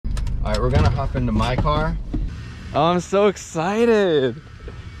All right, we're gonna hop into my car. Oh, I'm so excited.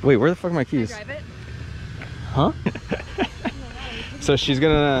 Wait, where the fuck are my keys? Can I drive it? Huh? So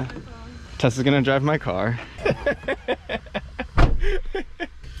Tessa's gonna drive my car.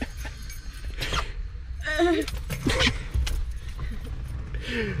 The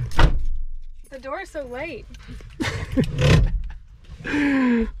door is so late.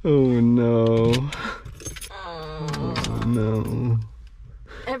 Oh no. Oh no.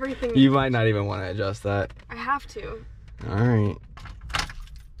 Everything. You might not even want to adjust that. I have to. All right.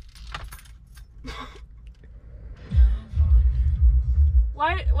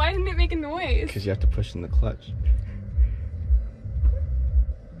 Why didn't it make a noise? Because you have to push in the clutch.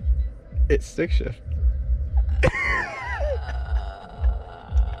 It's stick shift.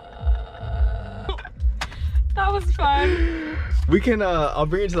 That was fun. We can, I'll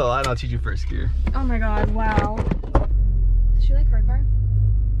bring you to the line, I'll teach you first gear. Oh my god, wow. Does she like her car?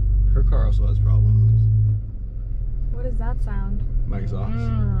 Her car also has problems. What does that sound? My exhaust.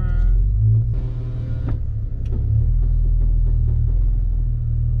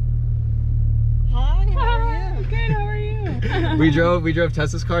 Hi, how are you? Good, how are you? We drove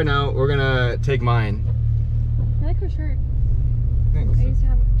Tessa's car, now we're gonna take mine. I like her shirt. Thanks. I used to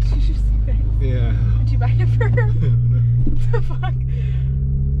have it. She should say thanks. Yeah. Did you buy it for her? What the fuck?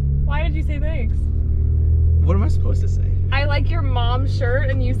 Why did you say thanks? What am I supposed to say? I like your mom's shirt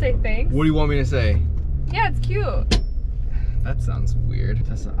and you say thanks? What do you want me to say? Yeah, it's cute. That sounds weird.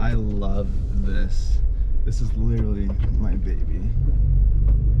 Tessa, I love this. This is literally my baby.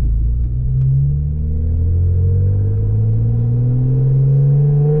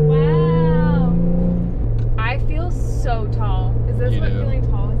 Wow. I feel so tall. Is this what feeling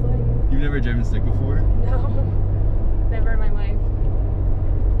tall is like? You've never driven stick before? No. Never in my life.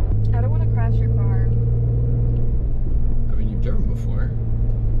 I don't want to crash your car. I mean, you've driven before.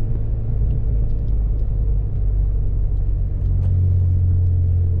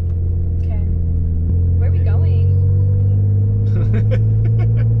 Okay. Where are we going?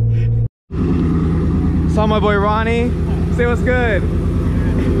 Saw my boy Ronnie. Say what's good.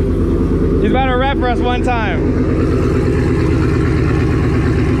 He's about to rap for us one time.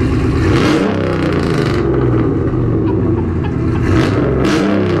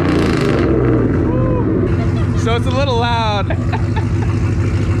 So it's a little loud. See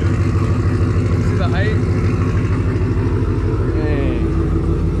the height? Hey.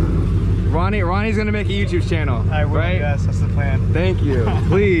 Ronnie's gonna make a YouTube channel. I will, right? yes, that's the plan. Thank you.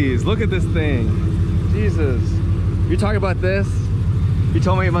 Please, look at this thing. Jesus. You're talking about this? You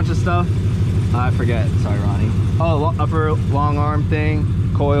told me a bunch of stuff. I forget. Sorry, Ronnie. Oh, upper long arm thing,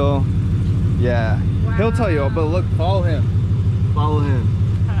 coil. Yeah. Wow. He'll tell you, but look, follow him. Follow him.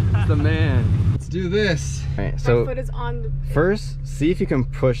 It's the man. Let's do this. All right, so My foot is on the... first, see if you can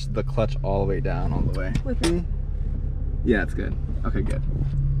push the clutch all the way down, all the way. With me? Yeah, it's good. Okay, good.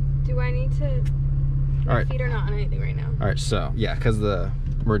 Do I need to... My All right. feet are not on anything right now. All right, so, yeah, because the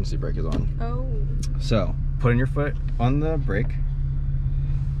emergency brake is on. Oh. So, putting your foot on the brake,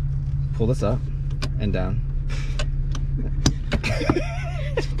 pull this up and down.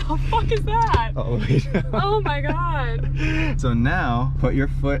 What the fuck is that? All the way down. Oh my god. So now, put your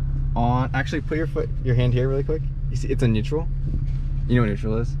foot on, actually put your hand here really quick. You see, it's a neutral. You know what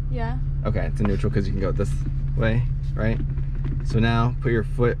neutral is? Yeah. Okay, it's a neutral because you can go this way, right? So now, put your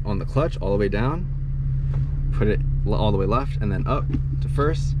foot on the clutch all the way down, put it all the way left, and then up to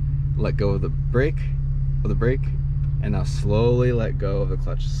first, let go of the brake, and now slowly let go of the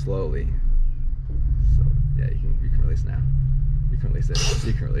clutch, slowly. So, yeah, you can release now. You can release it,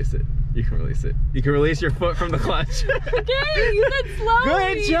 you can release it, you can release it. You can release your foot from the clutch. Okay, you said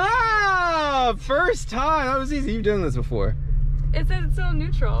slowly. Good job! First time, that was easy. You've done this before. It said it's still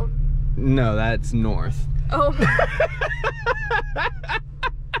neutral. No, that's north. Oh.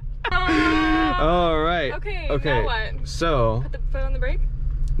 All right. Okay, Okay. now what? So, Put the foot on the brake?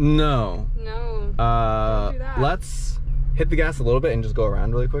 no. No. Don't do that. Let's hit the gas a little bit and just go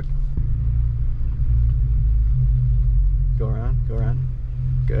around really quick. Go around, go around.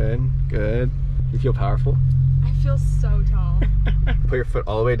 Good, good. You feel powerful? I feel so tall. Put your foot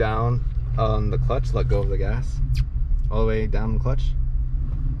all the way down on the clutch, let go of the gas. All the way down the clutch.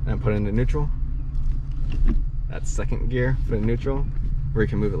 And put it into neutral. That's second gear, put it in neutral, where you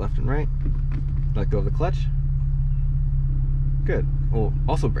can move it left and right. Let go of the clutch. Good. Well,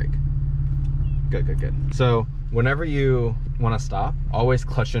 also brake. Good, good, good. So whenever you want to stop, always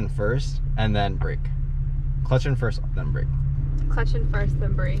clutch in first and then brake. Clutch in first, then brake. Clutch in first,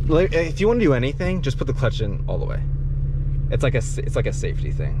 then brake. Like, if you want to do anything, just put the clutch in all the way. It's like a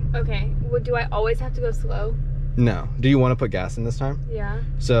safety thing. Okay. Well, do I always have to go slow? No. Do you want to put gas in this time? Yeah.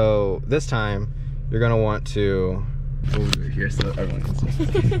 So this time, you're gonna want to move it here so everyone can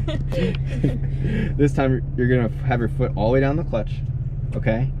see. This time, you're gonna have your foot all the way down the clutch.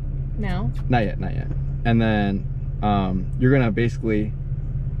 Okay. No. Not yet. Not yet. And then you're gonna basically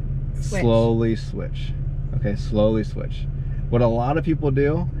slowly switch. Okay. Slowly switch. What a lot of people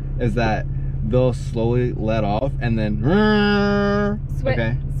do is that they'll slowly let off and then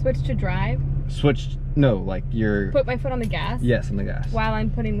okay. Switch to drive. Switch. No, like you're. Put my foot on the gas. Yes, on the gas. While I'm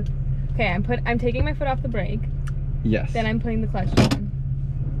putting the. Okay, I'm taking my foot off the brake. Yes. Then I'm putting the clutch on.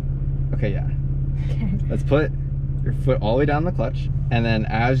 Okay, yeah. Okay. Let's put your foot all the way down the clutch, and then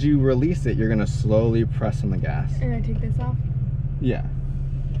as you release it, you're gonna slowly press on the gas. And I take this off. Yeah.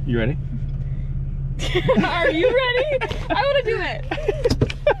 You ready? Are you ready? I want to do it.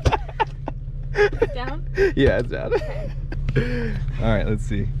 Down? Yeah, it's down. Okay. All right, let's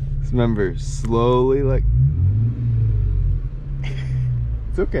see. Just remember, slowly, like.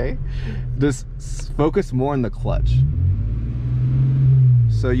 It's okay. Just focus more on the clutch.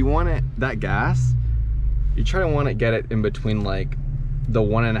 So you want it, that gas, you try to want to get it in between like the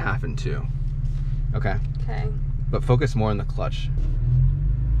 1.5 and 2. Okay? Okay. But focus more on the clutch.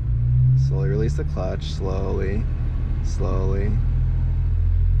 Slowly release the clutch, slowly, slowly.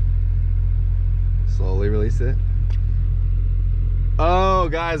 Slowly release it. Oh,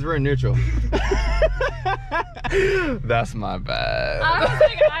 guys, we're in neutral. That's my bad. I was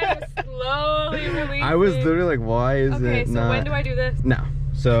like, I'm slowly releasing. I was literally like, why is it Okay, so not? when do I do this? No.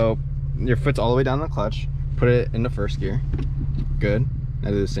 So your foot's all the way down the clutch. Put it into first gear. Good. Now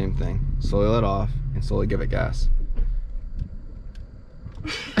do the same thing. Slowly let off and slowly give it gas.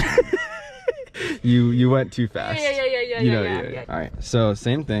 You went too fast. Yeah. All right. So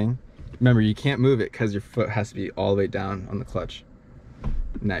same thing. Remember, you can't move it because your foot has to be all the way down on the clutch.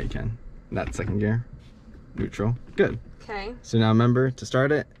 Now you can. That's second gear. Neutral. Good. Okay. So now remember to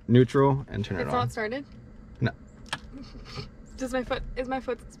start it, neutral, and turn it on. It's not started? No. Is my foot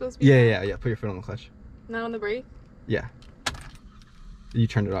supposed to be? Yeah. Put your foot on the clutch. Not on the brake? Yeah. You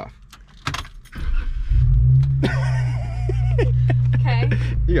turned it off. Okay.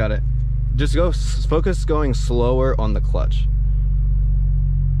 You got it. Just focus going slower on the clutch.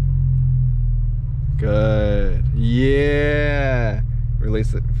 Good. Yeah.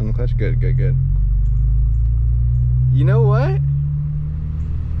 Release it from the clutch. Good. You know what?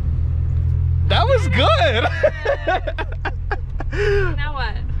 That was good. Now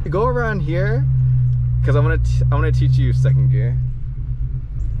what? Go around here, because I want to teach you second gear.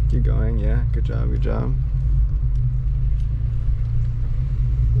 Keep going. Yeah. Good job.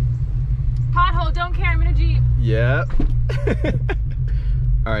 Pothole, don't care, I'm in a Jeep. Yep.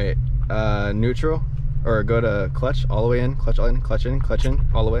 All right, neutral, or go to clutch, all the way in, clutch in,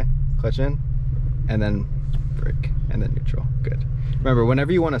 all the way, clutch in, and then brake, and then neutral. Good. Remember,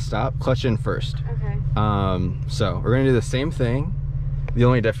 whenever you want to stop, clutch in first. Okay. So we're gonna do the same thing. The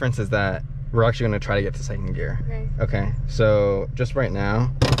only difference is that we're actually gonna try to get to second gear. Okay. So just right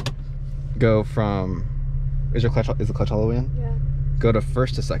now, go from, is the clutch all the way in? Yeah. Go to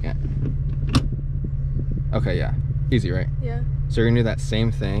first to second. Okay, yeah. Easy, right? Yeah. So you're gonna do that same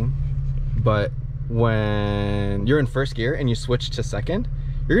thing, but when you're in first gear and you switch to second,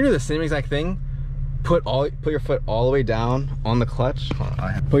 you're gonna do the same exact thing. Put your foot all the way down on the clutch.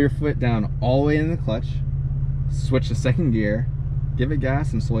 Put your foot down all the way in the clutch. Switch to second gear. Give it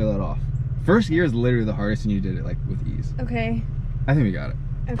gas and slowly let off. First gear is literally the hardest, and you did it like with ease. Okay. I think we got it.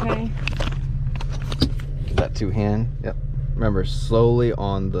 Okay. That two hand. Yep. Remember, slowly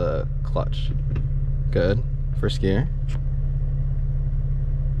on the clutch. Good. First gear.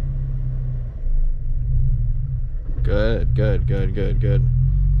 Good. Okay.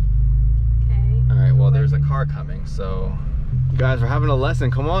 All right, well, there's a car coming, so you guys are having a lesson.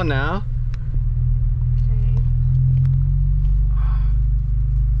 Come on now. Okay.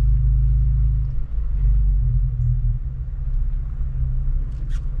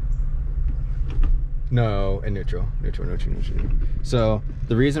 No, in neutral. So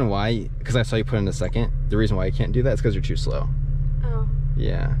the reason why, because I saw you put in a second, the reason why you can't do that is because you're too slow. Oh.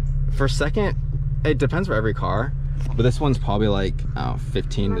 Yeah. For second, it depends for every car, but this one's probably like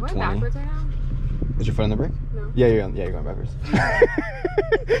 15 to 20. Backwards right now? Is your foot on the brake? No. Yeah, you're going backwards.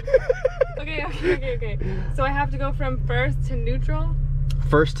 Okay. So I have to go from first to neutral?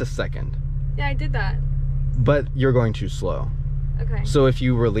 First to second. Yeah, I did that. But you're going too slow. Okay. So if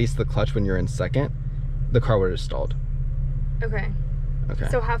you release the clutch when you're in second, the car would have stalled. Okay. Okay.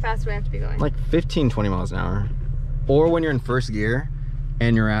 So how fast do I have to be going? Like 15, 20 miles an hour. Or when you're in first gear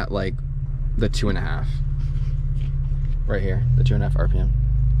and you're at like the 2.5. Right here, the 2.5 RPM.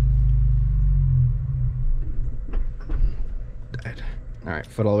 All right,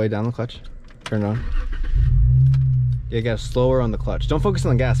 foot all the way down the clutch. Turn it on. Yeah, you gotta slower on the clutch. Don't focus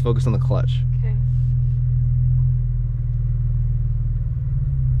on the gas, focus on the clutch. Okay.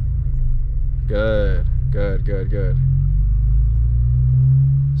 Good, good, good, good.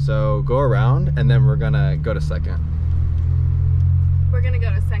 So go around and then we're gonna go to second. We're gonna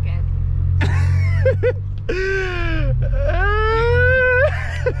go to second.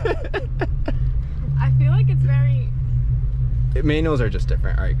 I feel like it's very... Manuals are just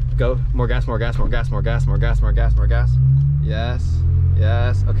different. All right, go. More gas, more gas, more gas, more gas, more gas, more gas, more gas. Yes,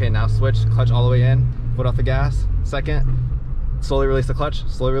 yes. Okay, now switch, clutch all the way in. Foot off the gas. Second. Slowly release the clutch.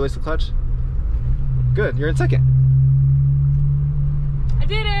 Slowly release the clutch. Good, you're in second. I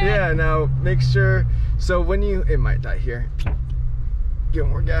did it! Yeah, now make sure. So when you, it might die here. Give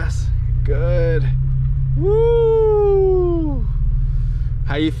more gas. Good. Woo!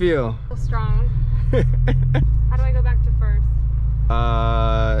 How you feel? I feel strong. How do I go back to first?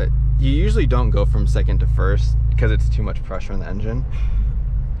 You usually don't go from second to first because it's too much pressure on the engine.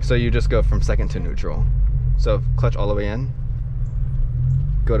 So you just go from second to neutral. So clutch all the way in.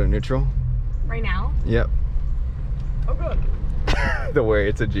 Go to neutral. Right now? Yep. Oh, good. Don't worry,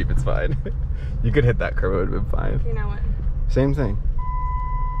 it's a Jeep, it's fine. You could hit that curve, it would have been fine. You know what? Same thing.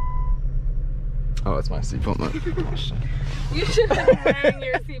 Oh, it's my seatbelt. Oh, shit. You should have been wearing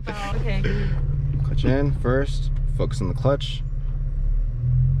your seatbelt. Okay. Clutch in first, focus on the clutch.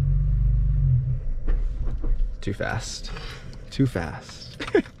 Too fast. Too fast.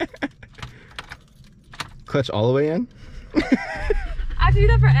 Clutch all the way in. I have to do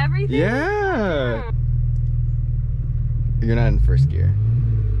that for everything? Yeah. You're not in first gear.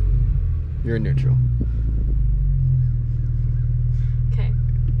 You're in neutral. Okay.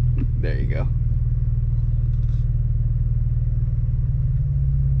 There you go.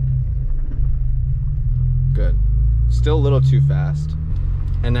 Good. Still a little too fast.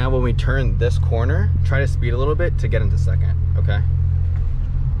 And now when we turn this corner, try to speed a little bit to get into second, okay?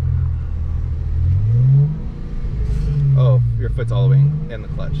 Oh, your foot's all the way in the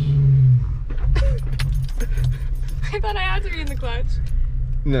clutch. I thought I had to be in the clutch.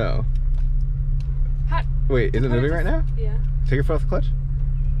 No. How, Wait, is it moving right now? Yeah. Take your foot off the clutch.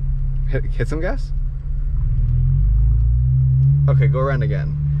 Hit some gas. Okay, go around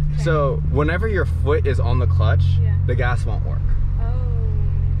again. Okay. So whenever your foot is on the clutch, yeah, the gas won't work.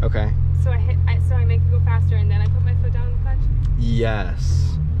 Oh. Okay. So I make it go faster and then I put my foot down on the clutch?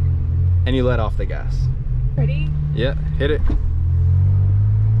 Yes. And you let off the gas. Ready? Yeah, hit it.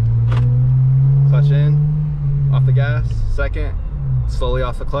 Clutch in, off the gas, second, slowly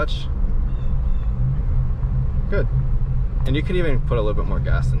off the clutch. Good. And you could even put a little bit more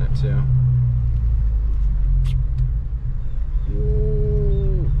gas in it too.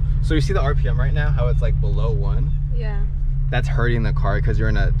 Ooh. So you see the RPM right now, how it's like below 1? Yeah. That's hurting the car because you're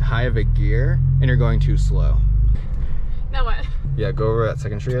in a high of a gear and you're going too slow. Now what? Yeah, go over where that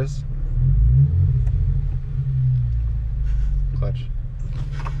second tree is. Clutch.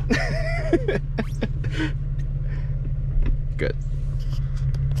 Good.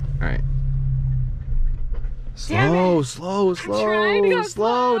 All right. Slow, slow, slow,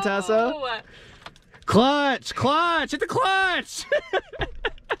 slow, Tessa. Clutch, clutch, hit the clutch.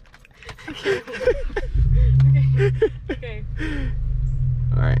 Okay. Okay.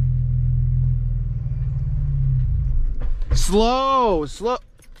 All right. Slow, slow.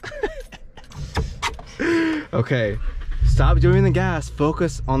 Okay. Stop doing the gas.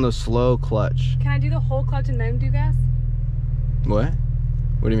 Focus on the slow clutch. Can I do the whole clutch and then do gas? What?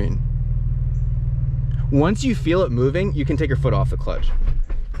 What do you mean? Once you feel it moving, you can take your foot off the clutch.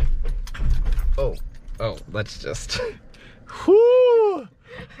 Oh, oh, let's just. Whoo!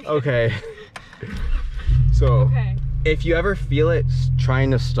 Okay. So, okay, if you ever feel it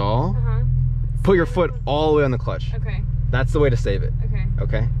trying to stall, put your foot all the way on the clutch. Okay. That's the way to save it. Okay.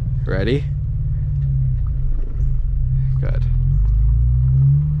 Okay. Ready? Good.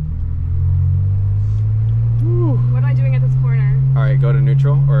 Woo. What am I doing at this corner? All right, go to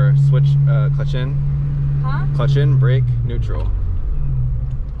neutral or switch clutch in. Huh? Clutch in, brake, neutral.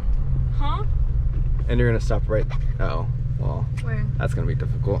 Huh? And you're gonna stop right. Oh, well. Where? That's gonna be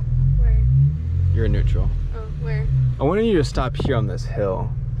difficult. Where? You're in neutral. Oh, where? I wanted you to stop here on this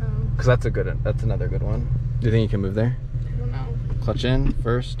hill. Oh. Cause that's another good one. Do you think you can move there? I don't know. Clutch in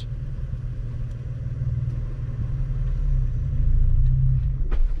first.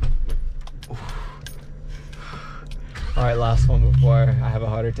 All right, last one before I have a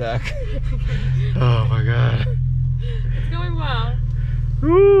heart attack. Oh my God. It's going well.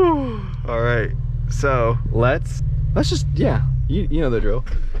 Woo. All right, so let's just, yeah, you know the drill.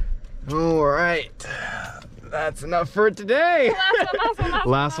 All right, That's enough for today.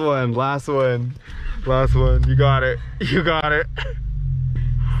 Last one. Last one. You got it. You got it.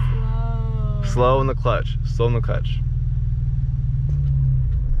 Slow in the clutch. Slow in the clutch.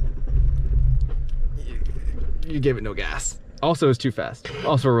 You gave it no gas. Also, it's too fast.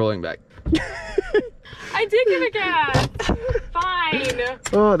 Also, we're rolling back. I did give it gas. Fine.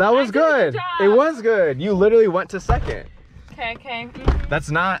 Oh, that was good. It was good. You literally went to second. Okay.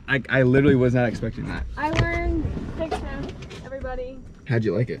 That's not, I literally was not expecting that. I learned 6th, everybody. How'd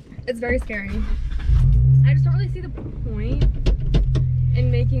you like it? It's very scary. I just don't really see the point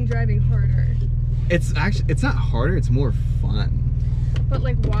in making driving harder. It's not harder, it's more fun. But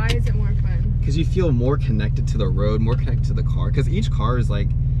like, why is it more fun? Because you feel more connected to the road, more connected to the car. Because each car is like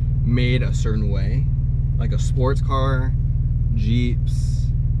made a certain way. Like a sports car, Jeeps,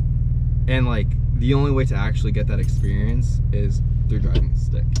 and like the only way to actually get that experience is through driving a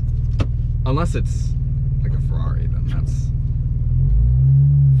stick. Unless it's like a Ferrari, then that's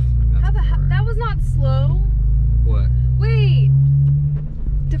that was not slow. What? Wait.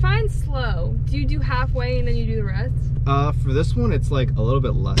 Define slow. Do you do halfway and then you do the rest? For this one, it's like a little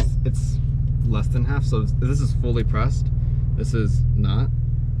bit less. It's less than half. So this is fully pressed. This is not.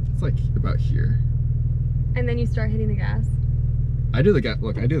 It's like about here. And then you start hitting the gas. I do the gas.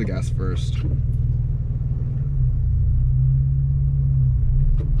 Look, I do the gas first.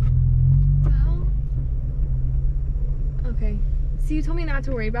 Well. Okay. So you told me not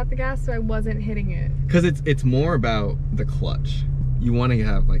to worry about the gas, so I wasn't hitting it. Because it's more about the clutch. You want to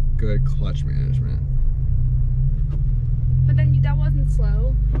have like good clutch management. But then that wasn't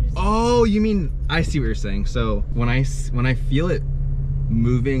slow. Oh, you mean, I see what you're saying. So when I feel it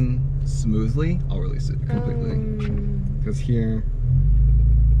moving smoothly, I'll release it completely. Because here,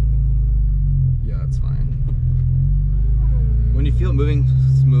 yeah, that's fine. When you feel it moving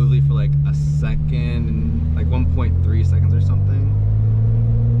smoothly for like a second, like 1.3 seconds or something.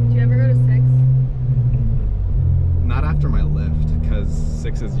 Do you ever go to 6? Not after my lift, because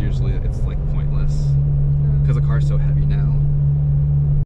 6 is usually, it's like pointless. Because the car's so heavy now.